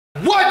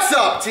What's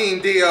up, Team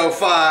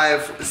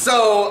DO5?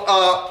 So,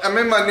 I'm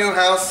in my new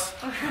house.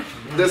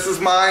 This is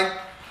mine.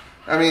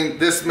 I mean,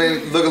 this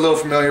may look a little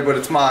familiar, but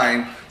it's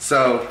mine.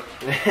 So.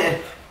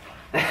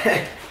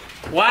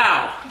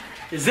 Wow.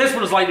 Is this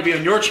what it's like to be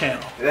on your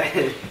channel?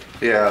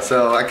 Yeah,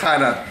 so I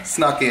kind of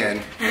snuck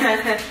in.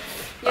 I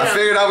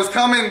figured I was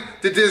coming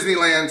to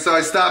Disneyland, so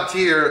I stopped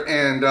here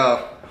and,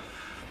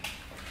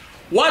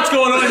 What's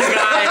going on, you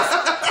guys?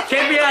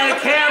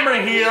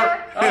 Kidbehindcamera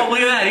here. Oh, look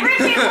at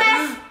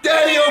that.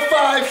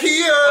 Daddy05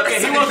 here. Okay,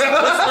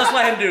 let's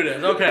let him do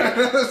this. Okay.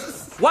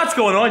 What's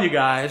going on, you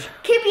guys?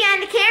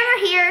 Kidbehindcamera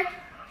here.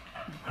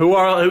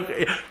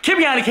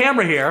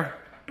 Kidbehindcamera here.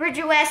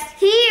 Bridget West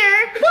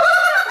here.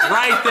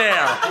 Right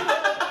there.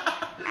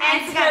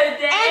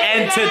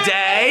 And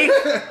today.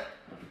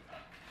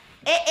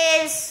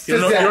 It is. You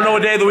don't know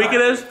what day of the week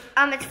it is?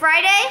 It's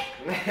Friday.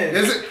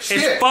 Is it? Shit.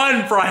 It's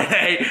Fun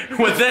Friday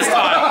with this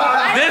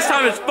time. This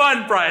time it's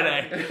Fun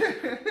Friday.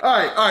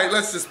 All right,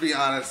 let's just be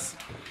honest.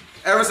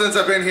 Ever since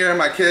I've been here,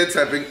 my kids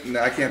have been,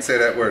 no, I can't say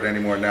that word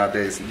anymore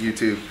nowadays on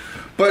YouTube.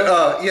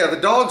 But yeah, the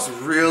dogs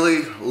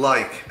really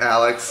like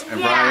Alex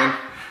and Ryan.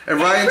 And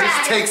Ryan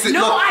just takes it.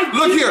 No,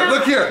 look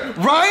here.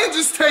 Ryan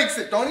just takes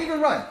it. Don't even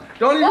run.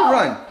 Don't even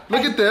run.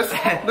 Look at this.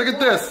 Look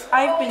at this.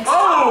 I've been.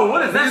 Oh,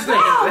 what is this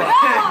thing?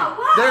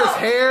 There's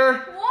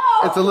hair.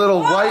 It's a little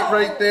white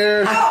right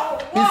there.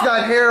 He's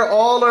got hair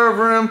all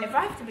over him. If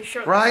I have to be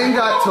sure. Ryan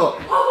got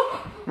took.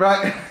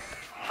 Right.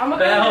 I'm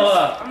gonna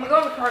go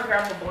in the car and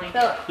grab a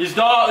blanket. These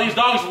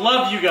dogs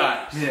love you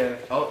guys. Yeah.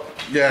 Oh.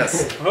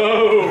 Yes.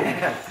 Oh.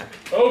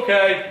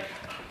 Okay.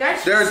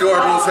 They're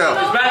adorable as hell.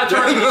 It's about to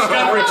turn to the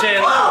Discovery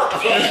Channel.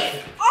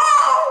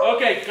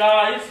 Okay,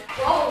 guys.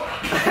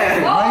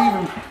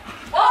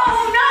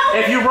 Oh no!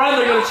 If you run,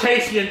 they're gonna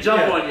chase you and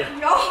jump on you.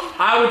 No.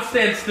 I would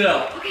stand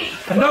still.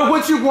 No,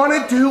 what you want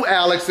to do,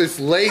 Alex, is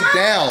lay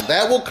down.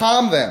 That will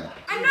calm them.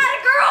 I'm not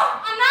a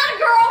girl. I'm not a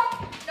girl.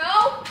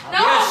 No. No.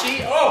 Yeah,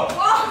 she. Oh.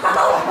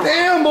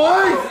 Damn,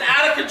 boy. It's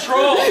out of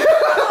control.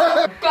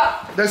 Go.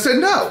 They said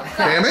no.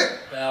 Damn it.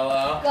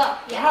 Bella. Go.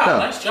 Yeah. Wow,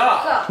 nice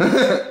job.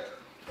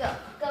 Go.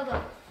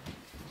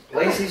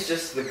 Lacey's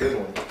just the good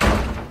one.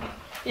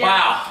 Yeah.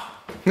 Wow.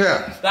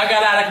 Yeah. That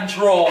got out of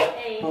control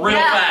real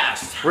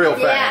fast. Real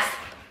fast.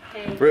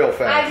 Real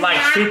fast. Like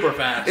super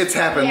fast. It's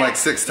happened like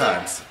 6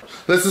 times.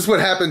 This is what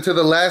happened to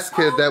the last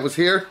kid that was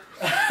here.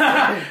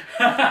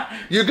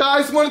 You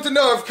guys wanted to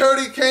know if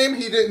Cody came,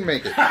 he didn't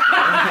make it.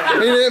 He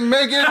didn't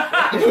make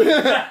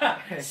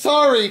it.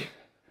 Sorry.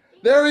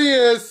 There he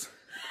is.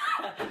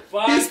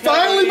 He's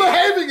finally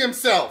behaving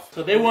himself.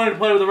 So they wanted to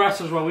play with the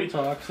wrestlers while we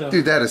talk. So.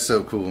 Dude, that is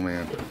so cool,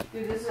 man.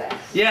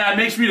 Yeah, it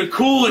makes me the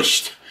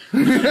coolest.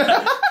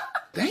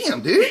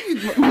 Damn,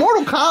 dude.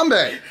 Mortal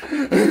Kombat.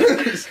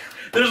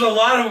 There's a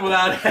lot of them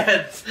without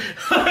heads.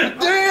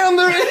 Damn,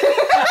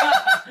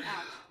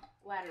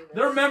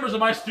 They're members of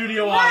my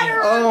studio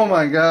audience. oh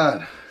my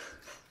god.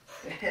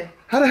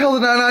 How the hell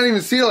did I not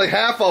even see like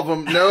half of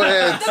them? No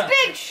heads. The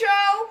big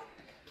show.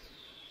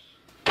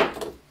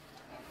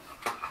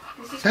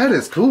 That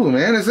is cool,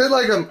 man. Is that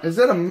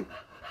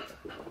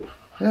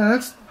yeah,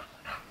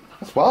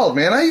 that's wild,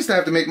 man. I used to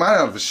have to make mine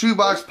out of a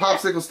shoebox,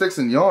 popsicle sticks,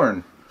 and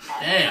yarn.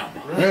 Damn.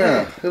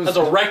 Yeah. That's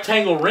a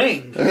rectangle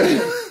ring.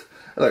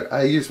 Look,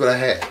 I used what I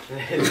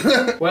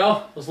had.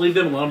 Well, let's leave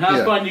them alone.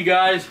 Have fun, you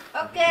guys.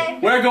 Okay.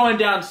 We're going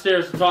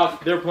downstairs to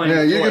talk. They're playing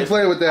with you toys. can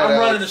play with that, I'm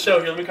Alex. running the show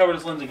here. Let me cover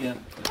this lens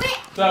again.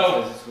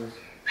 So,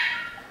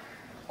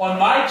 on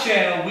my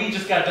channel, we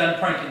just got done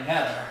pranking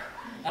Heather.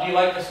 Do you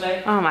like the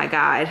snake? Oh my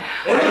god.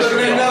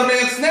 Another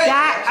man's snake.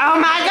 Oh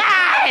my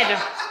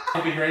god!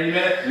 I'll be here any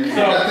minute. I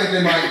So, think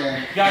they might,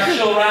 man. you guys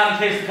chill around in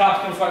case the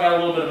cops come, so I got a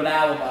little bit of an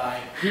alibi.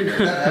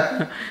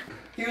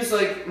 He was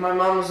like, my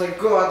mom was like,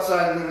 go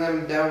outside, and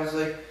then Dad was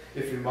like,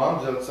 if your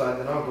mom's outside,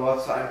 then I'll go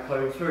outside and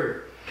play with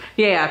her.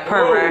 Yeah,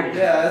 pervert.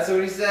 Yeah, that's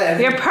what he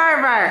said. You're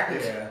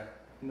pervert. Yeah.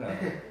 No.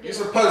 You're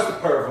supposed to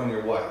perv on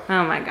your wife.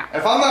 Oh my god.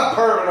 If I'm not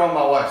perving on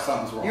my wife,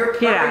 something's wrong. You're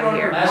Get out perving of on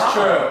here. your That's mom.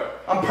 true.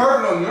 I'm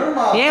perving on your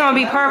mom. You ain't gonna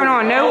be pervert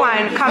on no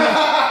one. Come.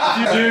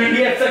 Dude,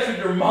 you had sex with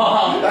your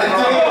mom.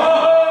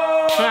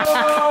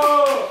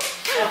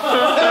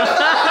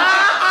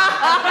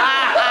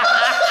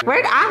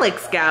 Where'd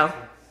Alex go?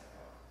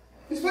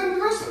 He's playing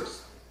with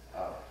wrestlers.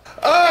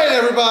 Alright,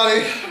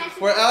 everybody.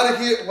 We're out of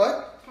here.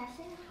 What?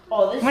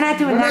 We're not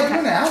doing We're not that.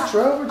 doing the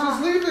outro. We're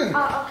just leaving.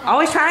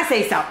 Always trying to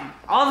say something.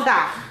 All the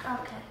time.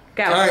 Okay.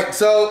 Go. Alright,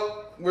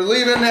 so we're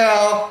leaving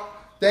now.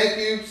 Thank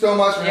you so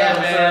much for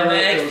having us. Man, It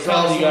thanks was for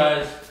coming, you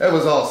awesome. guys. That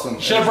was awesome.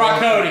 Should have brought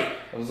Cody.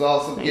 It was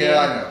awesome. Yeah,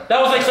 I know.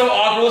 That was like so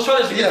awkward. Let's try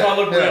this again so I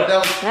look real. That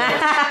was,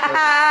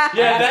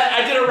 Yeah,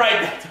 I did it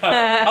right that time.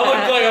 I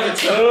looked like I was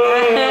like, oh,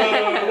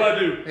 what do I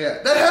do?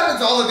 yeah, that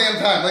happens all the damn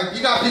time. Like,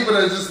 you got people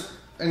that just,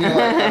 and you're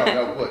like, I don't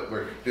know what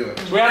we're doing.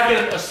 So we have to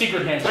get a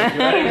secret handshake. You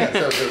ready? Yeah,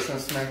 so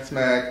just smack,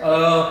 smack.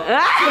 God.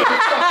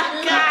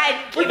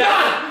 We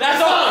got it.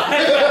 That's all.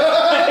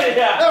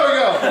 Yeah. There we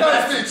go.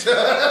 Nice to meet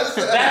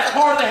you. That's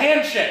part of the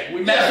handshake.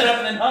 We messed it up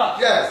and then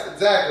hugged. Yes,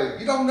 exactly.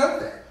 You don't know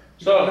that.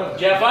 So,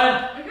 did you have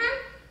fun?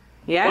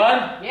 Yeah.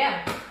 Fun?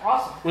 Yeah.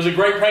 Awesome. Was it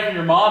great pranking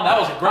your mom? That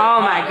was a great.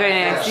 Oh my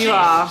goodness, you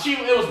all.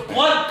 It was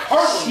blood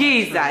curdling.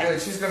 Jesus. Yeah,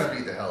 she's gonna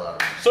beat the hell out of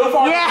me. So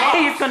far, Yeah,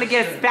 he's gonna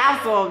get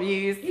spousal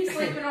abuse. He's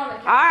sleeping on the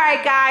couch. All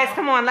right, guys,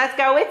 come on, let's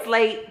go. It's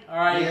late. All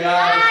right, you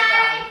guys.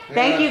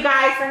 Thank you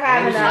guys for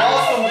having It was us.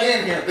 awesome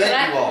being here.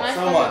 Thank you all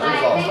so much. It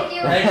was awesome. Thank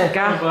you. Thank you.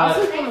 Go. I'll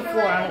sleep on the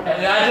floor.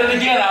 And I did it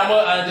again.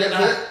 I did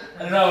not.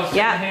 I don't know. I was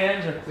Yeah.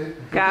 hands or...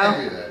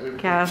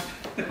 Go.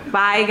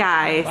 Bye,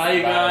 guys. Bye,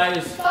 you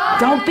guys.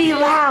 Don't be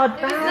loud.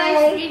 It was Bye.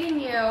 nice meeting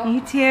you.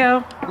 You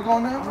too. We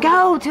going now?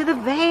 Go to the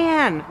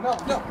van.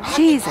 No.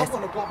 Jesus. I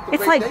wanna go the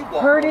It's way like they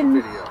walk herding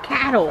on video.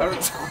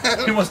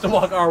 cattle. He wants to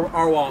walk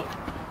our walk.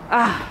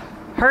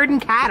 Herding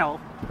cattle.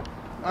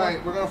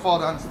 Alright, we're gonna fall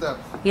down the steps.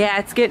 Yeah,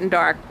 it's getting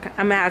dark.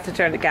 I'm gonna have to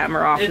turn the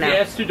camera off now.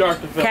 Yeah, it's too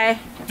dark to film. Okay?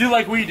 Do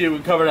like we do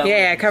and cover that.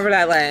 Yeah, cover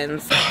that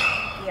lens.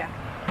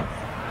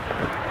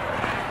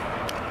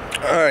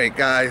 Alright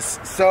guys,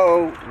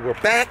 so we're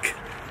back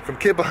from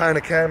Kid Behind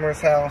the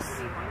Camera's house.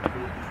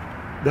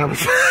 That was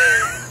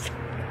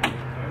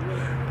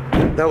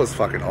that was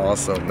fucking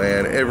awesome,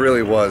 man. It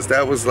really was.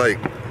 That was a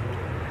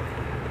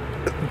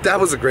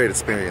great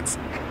experience.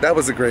 That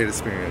was a great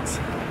experience.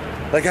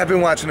 Like, I've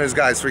been watching those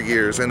guys for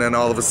years, and then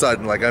all of a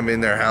sudden, like, I'm in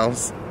their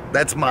house.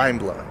 That's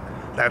mind-blowing.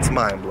 That's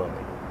mind-blowing.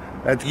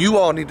 And you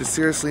all need to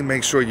seriously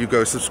make sure you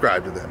go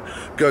subscribe to them.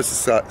 Go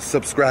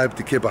subscribe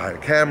to Kid Behind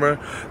the Camera.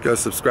 Go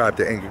subscribe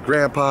to Angry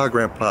Grandpa,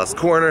 Grandpa's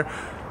Corner.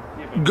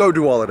 Go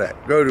do all of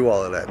that. Go do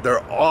all of that.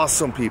 They're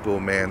awesome people,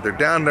 man. They're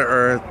down to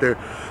earth.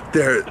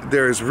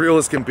 They're as real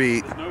as can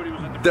be.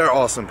 They're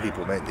awesome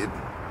people, man.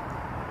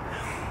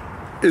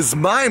 It's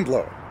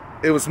mind-blowing.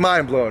 It was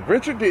mind-blowing.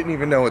 Richard didn't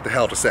even know what the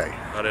hell to say.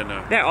 I didn't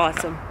know. They're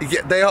awesome.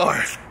 Yeah, they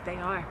are. They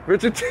are.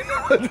 Richard didn't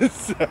know what to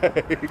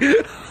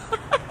say.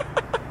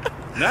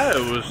 No,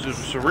 it was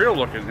surreal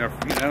looking. You know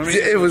what I mean?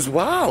 It was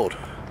wild.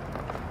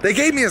 They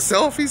gave me a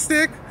selfie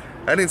stick.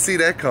 I didn't see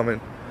that coming.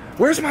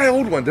 Where's my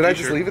old one? Did I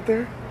just leave it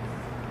there?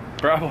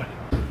 Probably.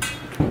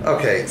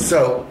 Okay,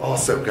 so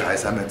also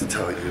guys, I meant to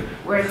tell you.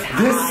 We're This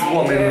tired.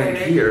 woman right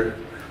here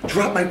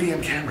dropped my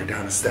damn camera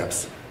down the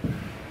steps.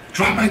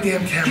 Drop my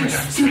damn camera Your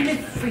down the steps. stupid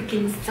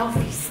freaking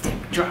selfie stick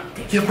dropped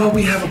it. Yeah, well,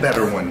 we have a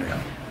better one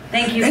now.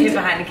 Thank you, And- Kid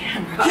Behind the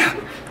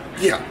Camera.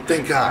 Yeah,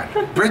 thank God.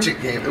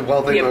 Bridget gave it.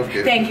 Well, they both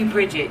did. Thank you,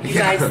 Bridget. You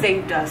Yeah. guys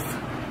saved us.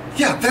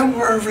 Yeah, then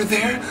we're over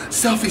there.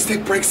 Selfie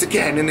stick breaks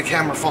again, and the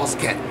camera falls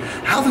again.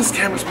 How this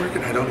camera's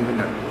working, I don't even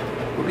know.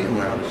 We're being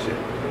loud as shit.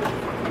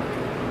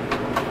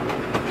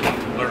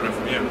 Learned it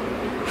from you.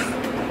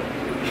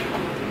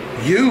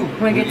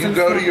 You get some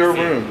go to your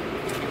snacks. room.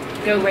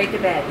 Go right to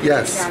bed.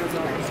 Yes. Down the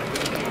door.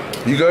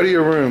 You go to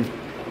your room.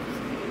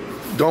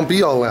 Don't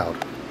be all loud.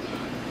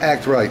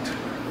 Act right.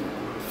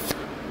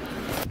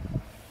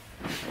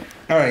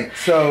 All right,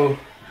 so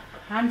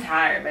I'm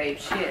tired, babe.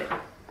 Shit.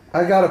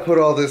 I gotta put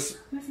all this.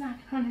 Who's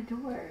knocking on the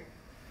door?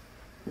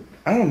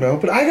 I don't know,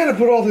 but I gotta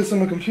put all this on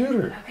the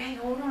computer. Okay,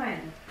 hold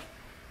on.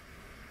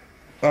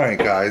 All right,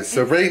 guys.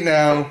 So right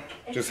now,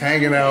 just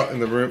hanging out in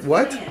the room.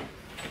 What?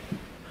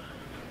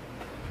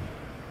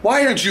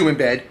 Why aren't you in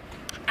bed?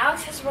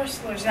 Alex has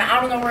wrestlers, and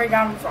I don't know where he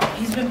got them from.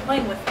 He's been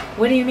playing with them.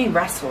 What do you mean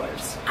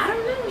wrestlers? I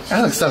don't know. It's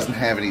Alex doesn't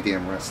have any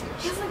damn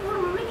wrestlers. just like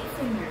little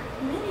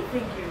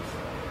minifigures.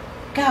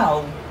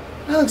 Go.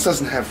 Alex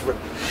doesn't have.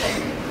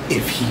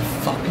 If he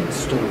fucking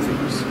stole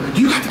these,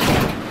 you got to.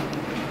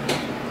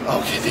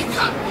 Okay, thank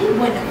God. He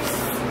wouldn't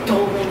have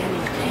stolen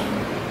anything.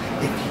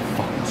 If he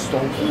fucking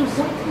stole He these,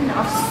 wouldn't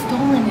have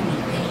stolen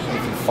anything.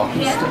 if he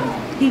fucking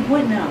stole. He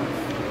wouldn't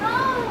have.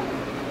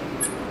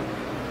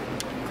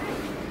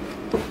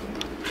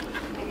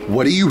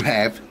 What do you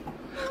have?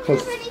 I don't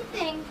have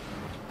anything.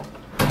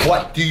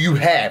 What do you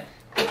have?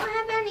 I don't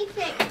have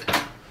anything.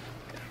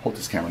 Hold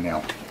this camera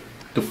now.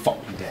 The fuck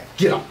you that?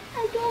 Get up.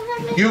 I don't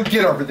have anything. You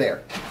get over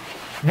there.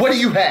 What do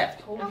you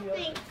have?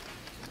 Nothing.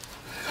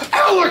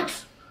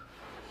 Alex!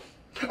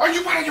 Are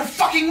you out of your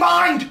fucking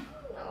mind?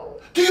 No.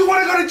 Do you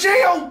want to go to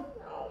jail?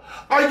 No.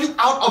 Are you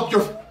out of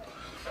your...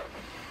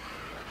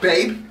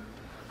 Babe?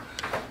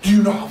 Do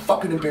you know how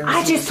fucking embarrassing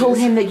I just told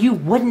him that you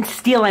wouldn't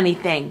steal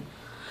anything.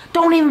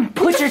 Don't even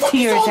put your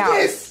tears out.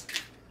 This?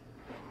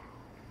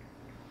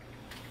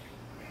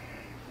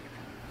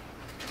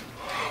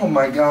 Oh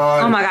my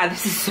God. Oh my God,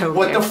 this is so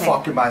What the embarrassing.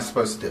 fuck am I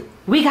supposed to do?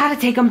 We gotta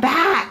take him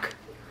back.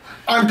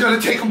 I'm gonna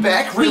take him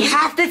back? Really? We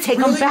have to take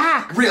him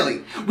back.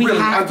 Really? We really?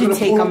 have I'm to gonna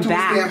take pull him to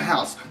back. His damn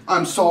house.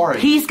 I'm sorry.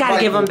 He's gotta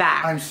give him Michael,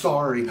 back. I'm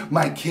sorry.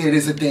 My kid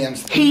is a damn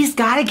thief. He's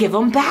gotta give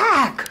him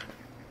back.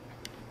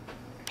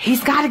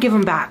 He's gotta give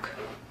him back.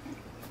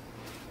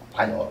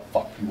 I know what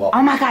fuck you up.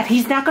 Oh my God,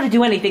 he's not gonna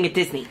do anything at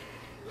Disney.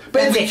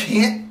 But we it.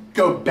 can't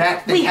go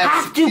back. They We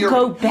have to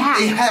go back.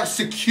 They have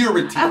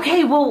security.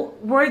 Okay, well,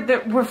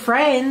 we're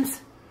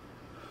friends.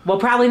 Well,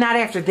 probably not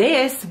after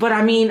this, but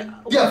I mean...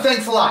 Yeah,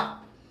 thanks a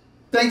lot.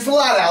 Thanks a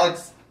lot,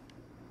 Alex.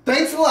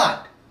 Thanks a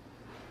lot.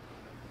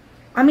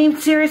 I mean,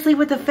 seriously,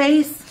 with the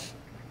face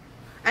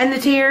and the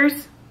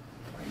tears,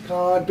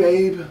 God,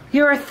 babe.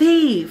 you're a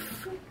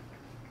thief.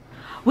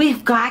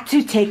 We've got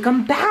to take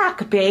them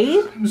back,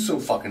 babe. I'm so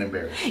fucking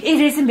embarrassed. It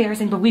is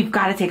embarrassing, but we've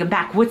got to take them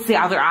back. What's the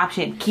other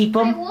option? Keep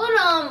them? I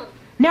want them.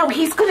 No,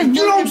 he's gonna. You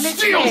don't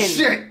steal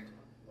shit.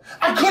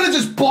 I could have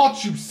just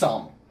bought you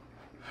some.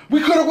 We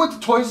could have went to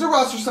Toys R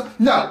Us or something.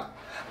 No,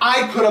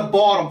 I could have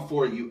bought them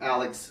for you,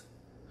 Alex.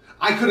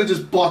 I could have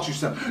just bought you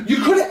some. You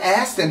could have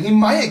asked him. He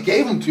might have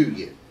gave them to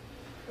you.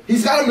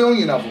 He's got 1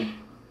 million of them.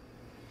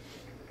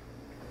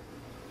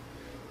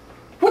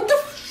 What the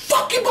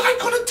fuck am I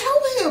gonna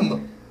tell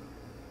him?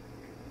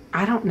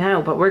 I don't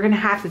know, but we're gonna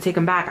have to take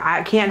them back.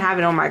 I can't have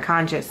it on my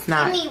conscience.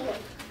 Not. Give me one.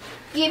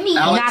 Give me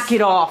Alex, knock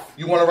it off.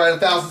 You want to write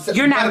 1,000 sentences?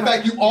 You're not. Matter of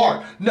fact, you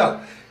are.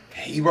 No.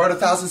 He wrote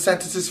 1,000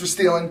 sentences for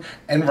stealing,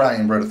 and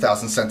Ryan wrote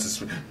 1,000 sentences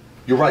for...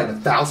 You're writing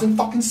 1,000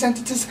 fucking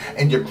sentences,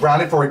 and you're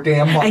grounded for a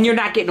damn month. And you're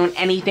not getting on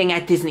anything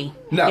at Disney.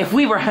 No. If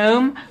we were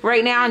home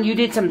right now and you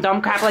did some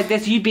dumb crap like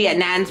this, you'd be at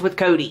Nan's with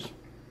Cody.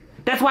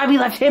 That's why we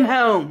left him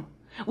home.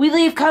 We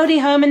leave Cody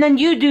home and then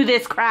you do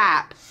this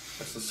crap.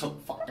 This is so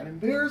fucking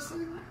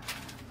embarrassing.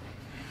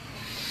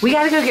 We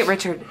gotta go get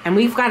Richard, and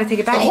we've gotta take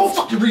it back. The whole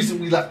fucking reason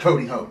we left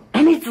Cody home.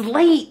 And it's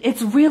late.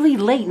 It's really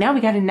late. Now we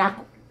gotta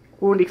knock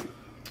on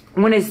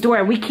his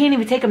door. We can't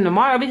even take him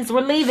tomorrow because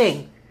we're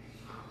leaving.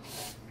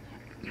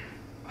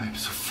 I'm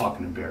so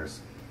fucking embarrassed.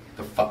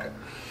 The fucking...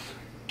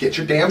 Get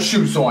your damn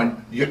shoes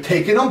on. You're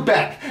taking them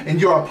back, and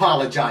you're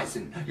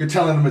apologizing. You're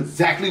telling them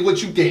exactly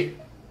what you did.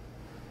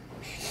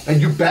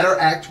 And you better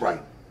act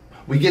right.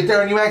 We get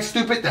there and you act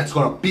stupid, that's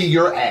gonna be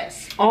your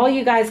ass. All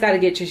you guys gotta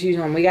get your shoes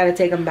on. We gotta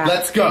take them back.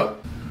 Let's go.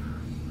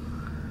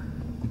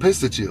 I'm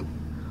pissed at you.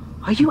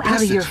 Are you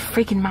out of your Pissed at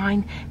freaking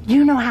mind?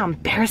 You know how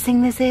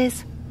embarrassing this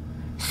is?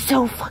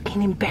 So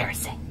fucking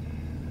embarrassing.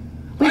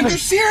 Are you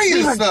serious,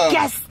 we were though?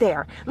 guests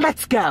there.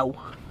 Let's go.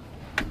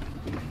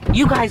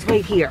 You guys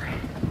wait here.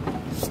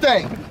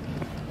 Stay.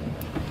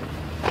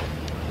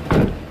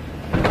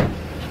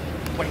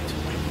 Wait.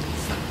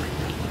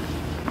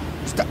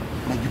 Stop.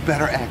 Now you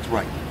better act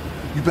right.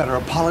 You better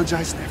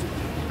apologize and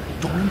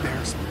everything. Don't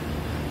embarrass me.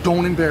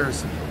 Don't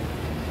embarrass me.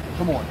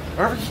 Come on.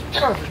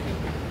 Get over here.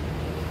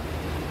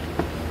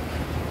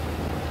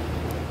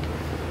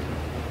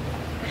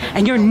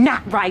 And you're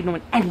not riding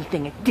on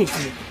anything at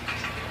Disney.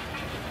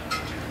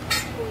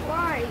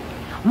 Why?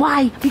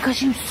 Why?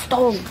 Because you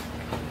stole.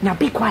 Now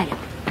be quiet.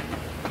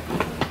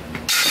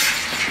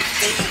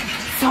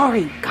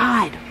 Sorry,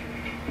 God.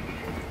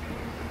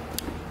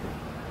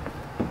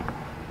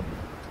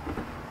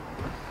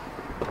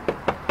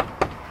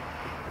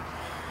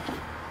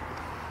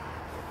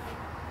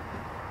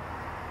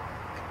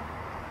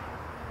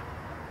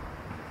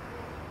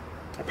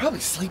 I'm probably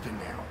sleeping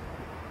now.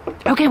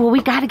 Okay, well,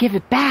 we gotta give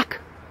it back.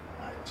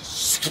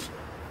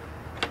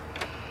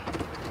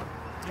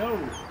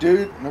 Yo.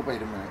 Dude, no,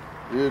 wait a minute.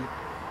 Dude,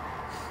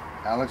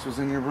 Alex was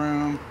in your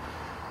room,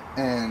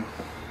 and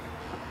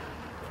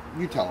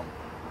you tell him.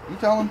 You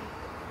tell him.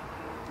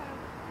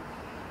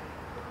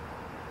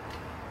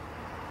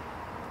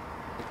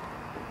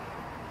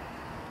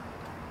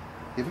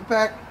 Give it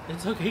back.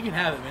 It's okay. He can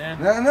have it,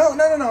 man.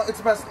 No. It's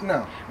best.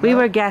 No. We No.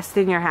 were guests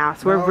in your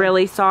house. We're No.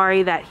 really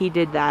sorry that he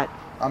did that.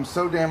 I'm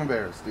so damn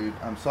embarrassed, dude.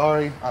 I'm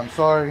sorry. I'm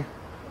sorry.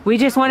 We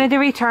just wanted to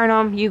return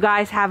them. You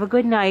guys have a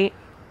good night.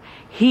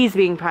 He's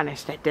being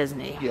punished at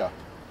Disney. Yeah.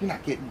 You're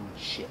not getting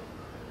shit.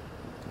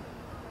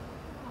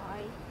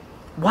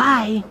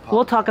 Why?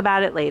 We'll talk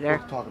about it later.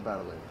 We'll talk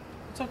about it later.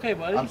 It's okay,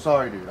 buddy. I'm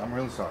sorry, dude. I'm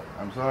really sorry.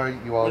 I'm sorry.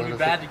 You all. Would it be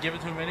bad to give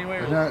it to him anyway?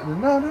 Or?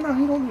 No.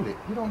 He don't need it.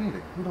 He don't need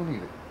it. He don't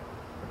need it.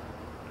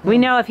 We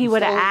know if he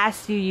would have So-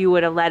 asked you, you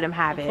would have let him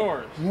have Of it.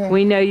 course. Yeah.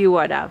 We know you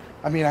would have.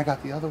 I mean, I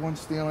got the other one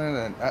stealing,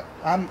 and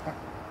I'm.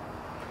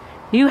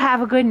 You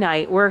have a good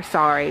night. We're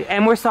sorry.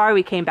 And we're sorry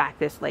we came back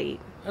this late.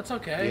 That's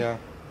okay. Yeah.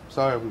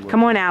 Sorry, we were.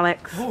 Come on,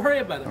 Alex. Don't worry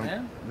about it,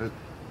 man.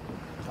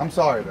 I'm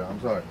sorry, though.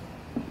 I'm sorry.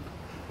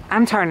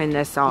 I'm turning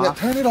this Yeah, off.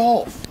 turn it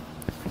off.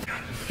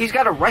 He's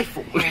got a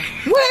rifle.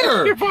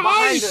 Where?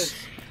 Behind us.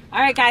 All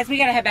right, guys, we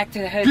got to head back to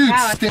the hotel.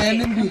 Dude,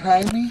 standing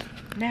behind me.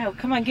 No,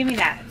 come on, give me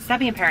that. Stop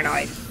being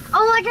paranoid.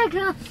 Oh my God.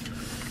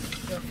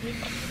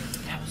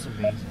 That was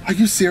amazing. Are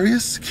you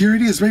serious?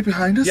 Security is right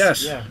behind us?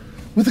 Yes. Yeah.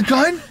 With a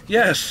gun?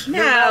 Yes.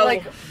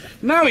 No.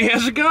 No, he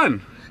has a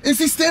gun. Is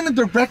he standing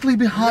directly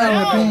behind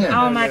the van?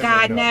 Oh my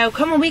God, no.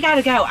 Come on, we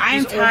gotta go. I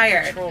am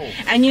tired.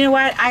 And you know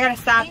what? I gotta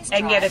stop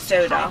and get a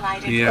soda.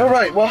 Yeah. All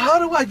right, well, how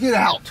do I get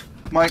out?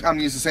 Mike, I'm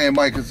used to saying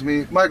Mike, it's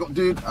me. Michael,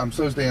 dude, I'm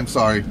so damn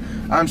sorry.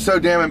 I'm so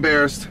damn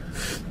embarrassed.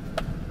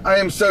 I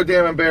am so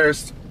damn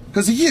embarrassed.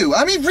 Because of you.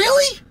 I mean,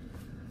 really?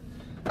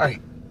 All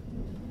right.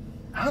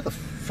 How the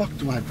fuck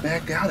do I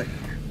back out of here?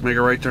 Make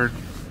a right turn.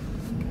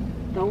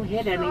 Don't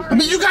hit anything. I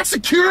mean, you got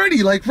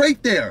security, like,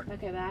 right there.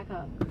 Okay, back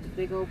up. It's a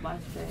big old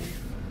bus thing.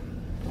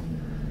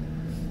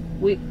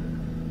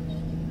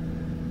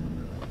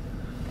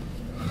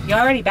 You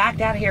already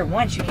backed out of here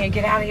once. You can't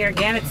get out of here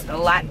again. It's a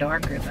lot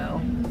darker,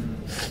 though.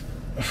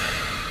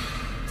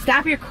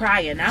 Stop your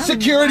crying. I don't know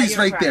Security's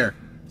why right you're there.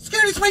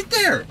 Security's right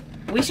there.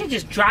 crying. We should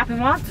just drop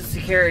him off to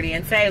security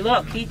and say,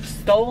 look, he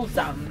stole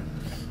something.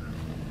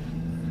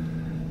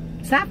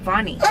 not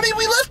funny. I mean,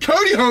 we left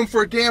Cody home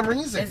for a damn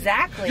reason.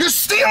 Exactly. You're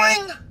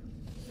stealing!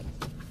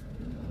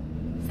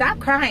 Stop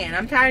crying.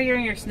 I'm tired of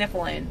hearing your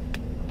sniffling.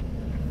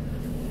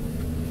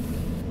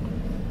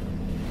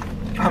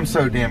 I'm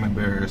so damn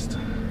embarrassed.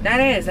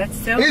 That's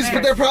so embarrassing.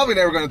 But they're probably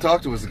never going to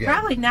talk to us again.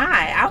 Probably not.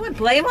 I wouldn't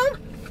blame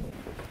them.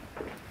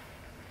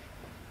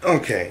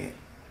 Okay,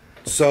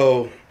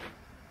 so...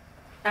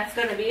 That's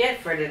going to be it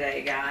for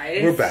today,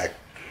 guys. We're back.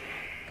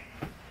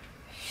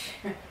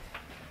 I'm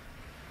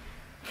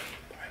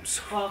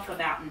so... Talk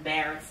about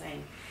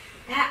embarrassing.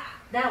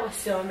 That was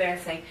so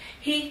embarrassing.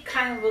 He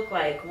kind of looked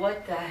like,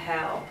 what the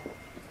hell?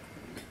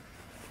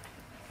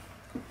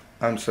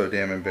 I'm so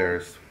damn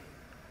embarrassed.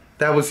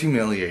 That was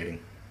humiliating.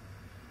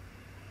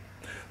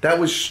 That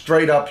was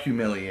straight up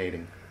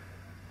humiliating.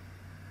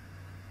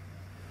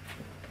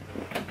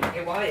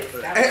 It was.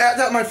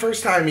 That's my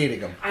first time meeting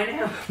him. I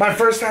know. My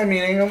first time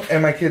meeting him,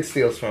 and my kid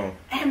steals from him.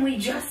 And we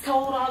just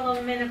told all of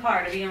them in the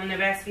car to be on their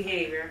best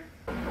behavior.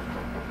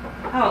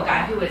 Oh,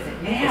 God, who is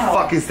it now? What the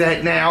fuck is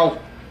that now?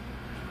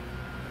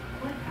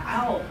 What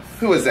else?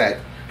 Who is that?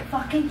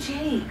 Fucking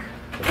Jake.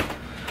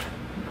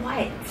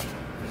 What? Is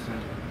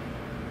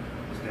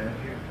Dad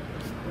here?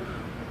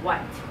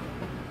 What?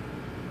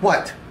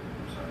 What?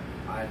 I'm sorry.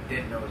 I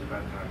didn't know it was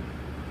about time.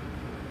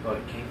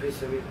 But can you please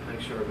send me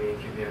make sure me and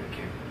Kimmy have a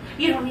camera?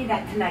 You don't need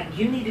that tonight.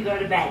 You need to go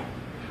to bed.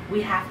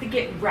 We have to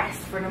get rest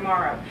for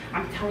tomorrow.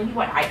 I'm telling you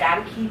what, I got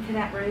a key to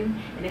that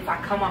room, and if I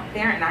come up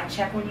there and I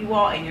check on you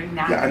all and you're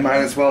not... Yeah, I might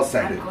as well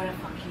send I'm it. going to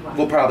fuck you up.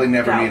 We'll probably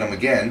never Go. meet him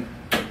again.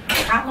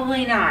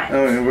 Probably not.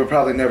 I mean, we'll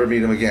probably never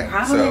meet him again.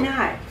 Probably so.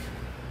 not.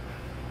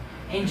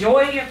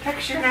 Enjoy your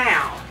picture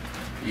now.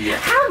 Yeah.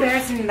 How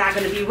embarrassing is that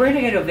going to be? We're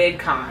going to go to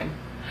VidCon.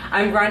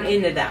 I'm run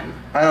into them.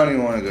 I don't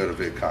even want to go to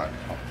VidCon.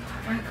 Oh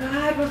my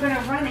God, we're going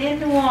to run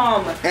into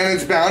them. And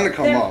it's bound to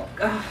come up.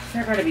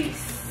 They're going to be...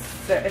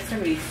 It's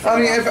going to be so... I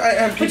mean,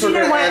 if people are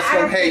going to ask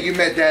him, hey, you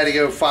met Daddy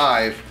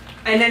 05.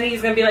 And then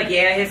he's going to be like,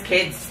 yeah, his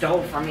kids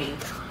stole from me.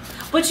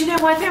 But you know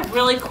what? They're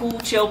really cool,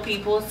 chill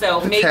people,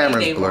 so The maybe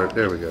camera's they blurred. won't.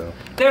 There we go.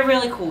 They're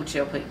really cool,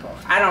 chill people.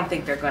 I don't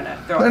think they're going to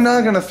throw... They're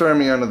not going to throw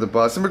me under the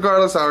bus. And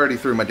regardless, I already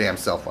threw my damn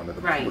self under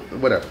the bus. Right.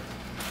 Whatever.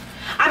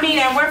 I mean,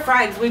 and we're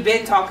friends. We've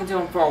been talking to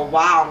them for a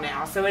while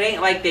now, so it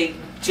ain't like they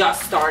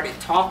just started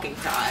talking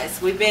to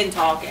us. We've been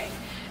talking.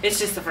 It's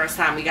just the first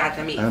time we got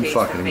to meet I'm face to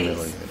fucking face.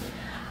 humiliated.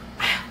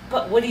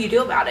 But what do you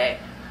do about it?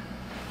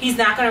 He's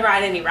not going to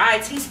ride any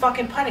rides. He's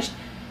fucking punished.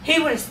 He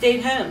would have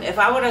stayed home. If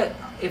I would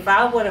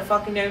have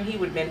fucking known, he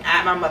would have been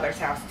at my mother's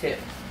house too.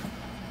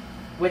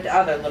 With the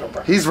other little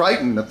brother. He's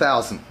writing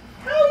 1,000.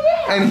 Oh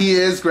yeah. And he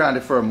is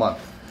grounded for a month.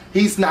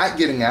 He's not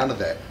getting out of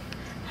that.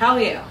 Hell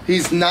yeah.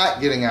 He's not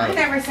getting out I of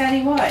that. never said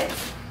he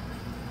was.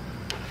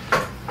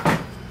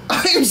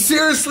 I am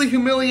seriously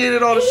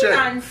humiliated all the shit.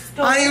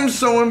 I am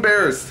so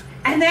embarrassed.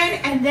 And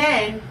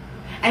then,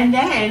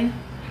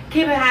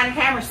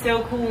 Kidbehindcamera's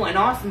still cool and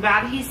awesome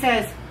about it. He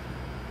says,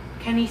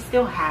 can he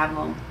still have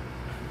them?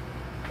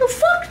 The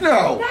fuck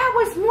no. That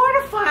was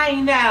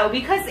mortifying though,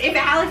 because if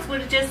Alex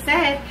would have just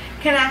said,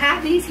 can I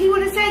have these? He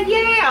would have said,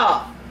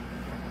 yeah.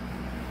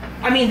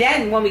 I mean,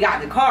 then when we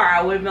got in the car,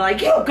 I would have been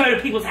like, you go to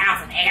people's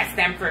house and ask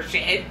them for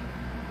shit.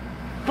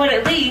 But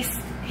at least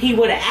he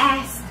would have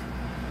asked.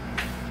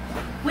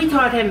 We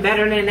taught him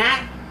better than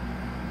that.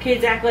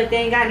 Kids act like they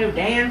ain't got no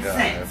damn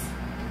sense.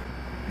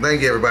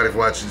 Thank you everybody for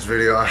watching this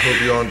video. I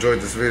hope you all enjoyed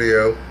this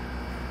video.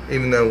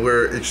 Even though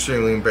we're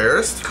extremely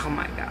embarrassed. Oh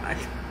my God.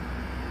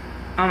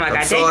 Oh my God.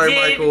 I'm sorry, They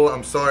did Michael.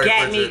 I'm sorry,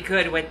 get Bridget. me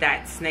good with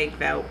that snake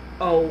though.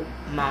 Oh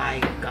my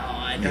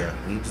God. Yeah,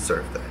 you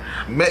deserve that.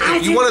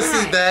 If you want to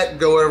see that,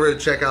 go over and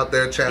check out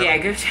their channel. Yeah,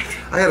 go check.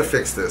 I gotta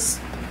fix this.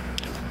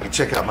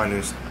 Check out my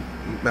new,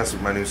 mess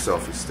with my new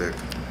selfie stick.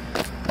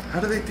 How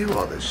do they do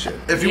all this shit?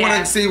 If you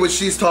want to see what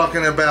she's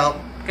talking about,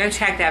 go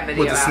check that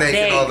video with the out. snake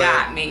They and all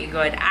that. got me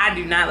good. I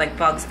do not like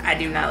bugs. I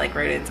do not like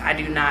rodents. I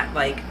do not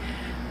like...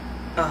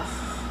 Ugh.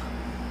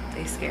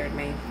 They scared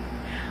me.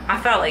 I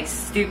felt like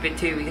stupid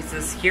too because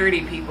the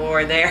security people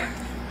were there.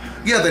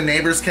 Yeah, the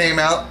neighbors came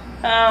out.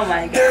 Oh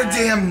my God. Their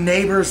damn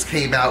neighbors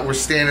came out. We're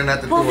standing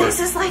at the door. Well,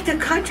 this is like the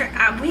country.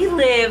 We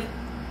live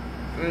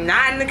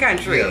not in the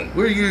country. Yeah,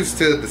 we're used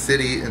to the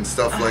city and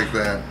stuff like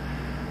that.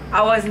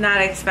 I was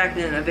not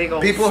expecting a big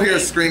old People snake. here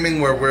screaming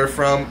where we're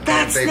from,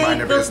 That and they mind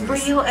snake their looked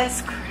business. real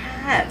as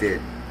crap. It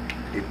did.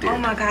 It did. Oh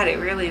my God, it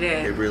really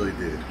did. It really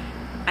did.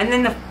 And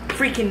then the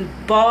freaking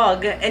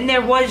bug, and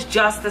there was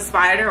just a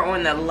spider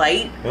on the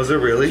light. Was it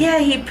really? Yeah,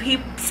 he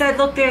said,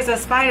 look, there's a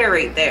spider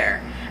right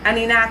there. And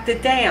he knocked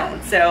it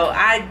down. So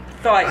I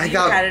thought I you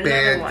got had another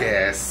bad one.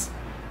 gas.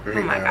 Right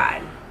Oh my now.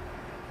 God.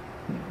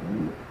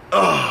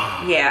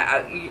 Oh.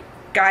 Yeah,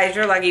 guys,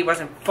 you're lucky he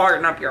wasn't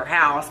farting up your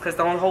house, because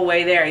the whole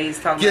way there he's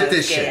talking Get about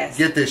this his gas.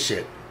 shit. Get this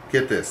shit.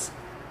 Get this.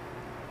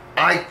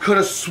 I could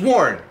have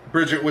sworn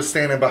Bridget was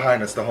standing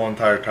behind us the whole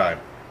entire time.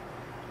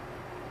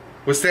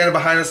 Was standing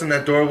behind us in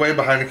that doorway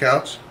behind the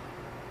couch.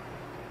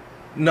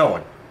 No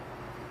one.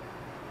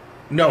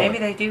 No Maybe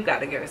one. they do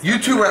gotta go. You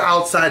two were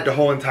outside the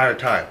whole entire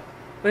time.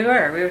 We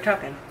were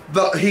talking.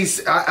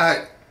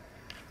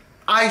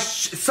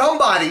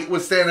 Somebody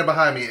was standing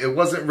behind me. It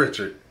wasn't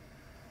Richard.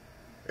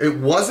 It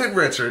wasn't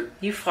Richard.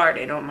 You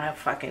farted on my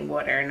fucking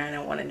water and I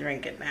don't want to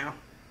drink it now.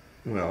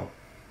 Well,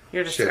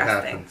 you're shit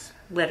disgusting. happens.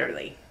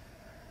 Literally.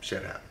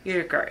 Shit happens.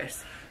 You're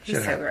gross.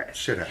 You're so gross.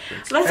 Shit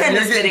happens. Let's end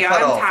this video.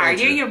 I'm tired.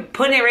 You're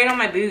putting it right on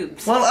my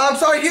boobs. Well, I'm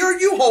sorry. Here,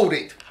 you hold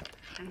it.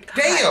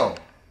 Damn.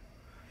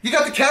 You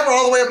got the camera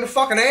all the way up in the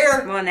fucking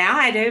air. Well, now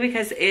I do,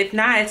 because if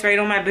not, it's right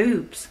on my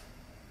boobs.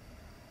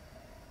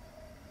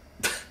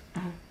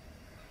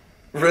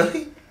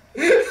 Really?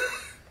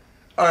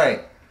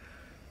 Alright.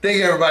 Thank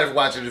you everybody for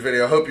watching this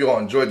video. I hope you all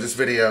enjoyed this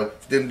video.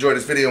 If you did enjoy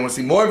this video and want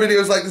to see more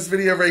videos like this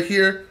video right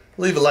here,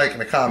 leave a like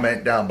and a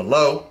comment down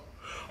below.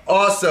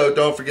 Also,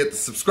 don't forget to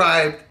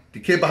subscribe to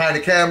Kid Behind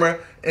the Camera,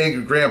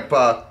 Angry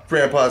Grandpa,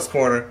 Grandpa's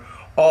Corner,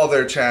 all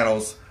their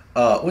channels.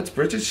 What's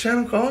Bridget's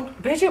channel called?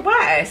 Bridget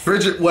West.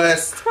 Bridget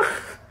West.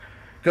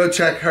 Go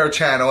check her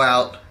channel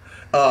out.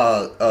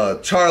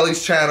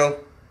 Charlie's channel.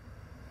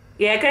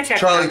 Yeah, go check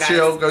Charlie out,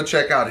 Chill, go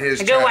check out his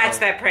channel. Go watch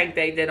that prank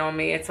they did on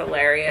me. It's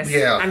hilarious.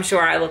 Yeah. I'm sure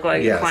I look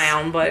like a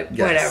clown, but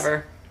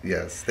whatever.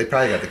 Yes. They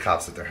probably got the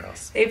cops at their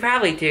house. They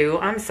probably do.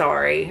 I'm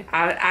sorry.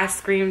 I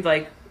screamed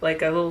like a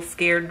little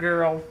scared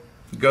girl.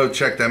 Go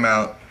check them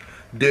out.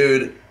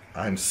 Dude,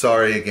 I'm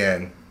sorry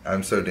again.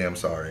 I'm so damn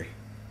sorry.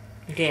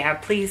 Yeah,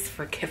 please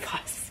forgive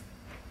us.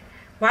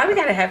 Why we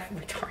gotta have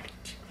retarded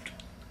children?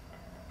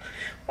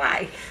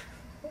 Why?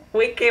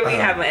 Why can't we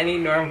have any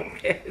normal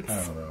kids?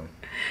 I don't know.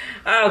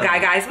 Oh,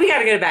 God, guys, we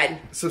gotta go to bed.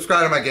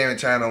 Subscribe to my gaming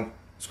channel.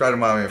 Subscribe to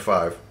Mommy of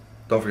 5.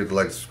 Don't forget to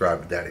like and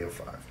subscribe to Daddy of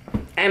 5.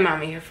 And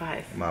Mommy of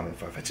 5. Mommy of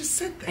 5. I just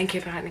said that. And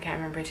Kid Behind the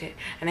Camera, Bridget.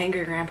 And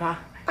Angry Grandpa.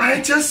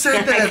 I just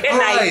said that. Good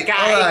night,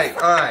 guys.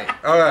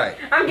 All right.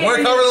 Want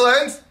to cover the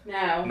lens?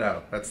 No.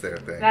 No, that's their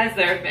thing. That's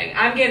their thing.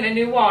 I'm getting a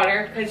new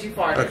water because you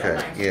farted.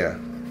 Okay, yeah.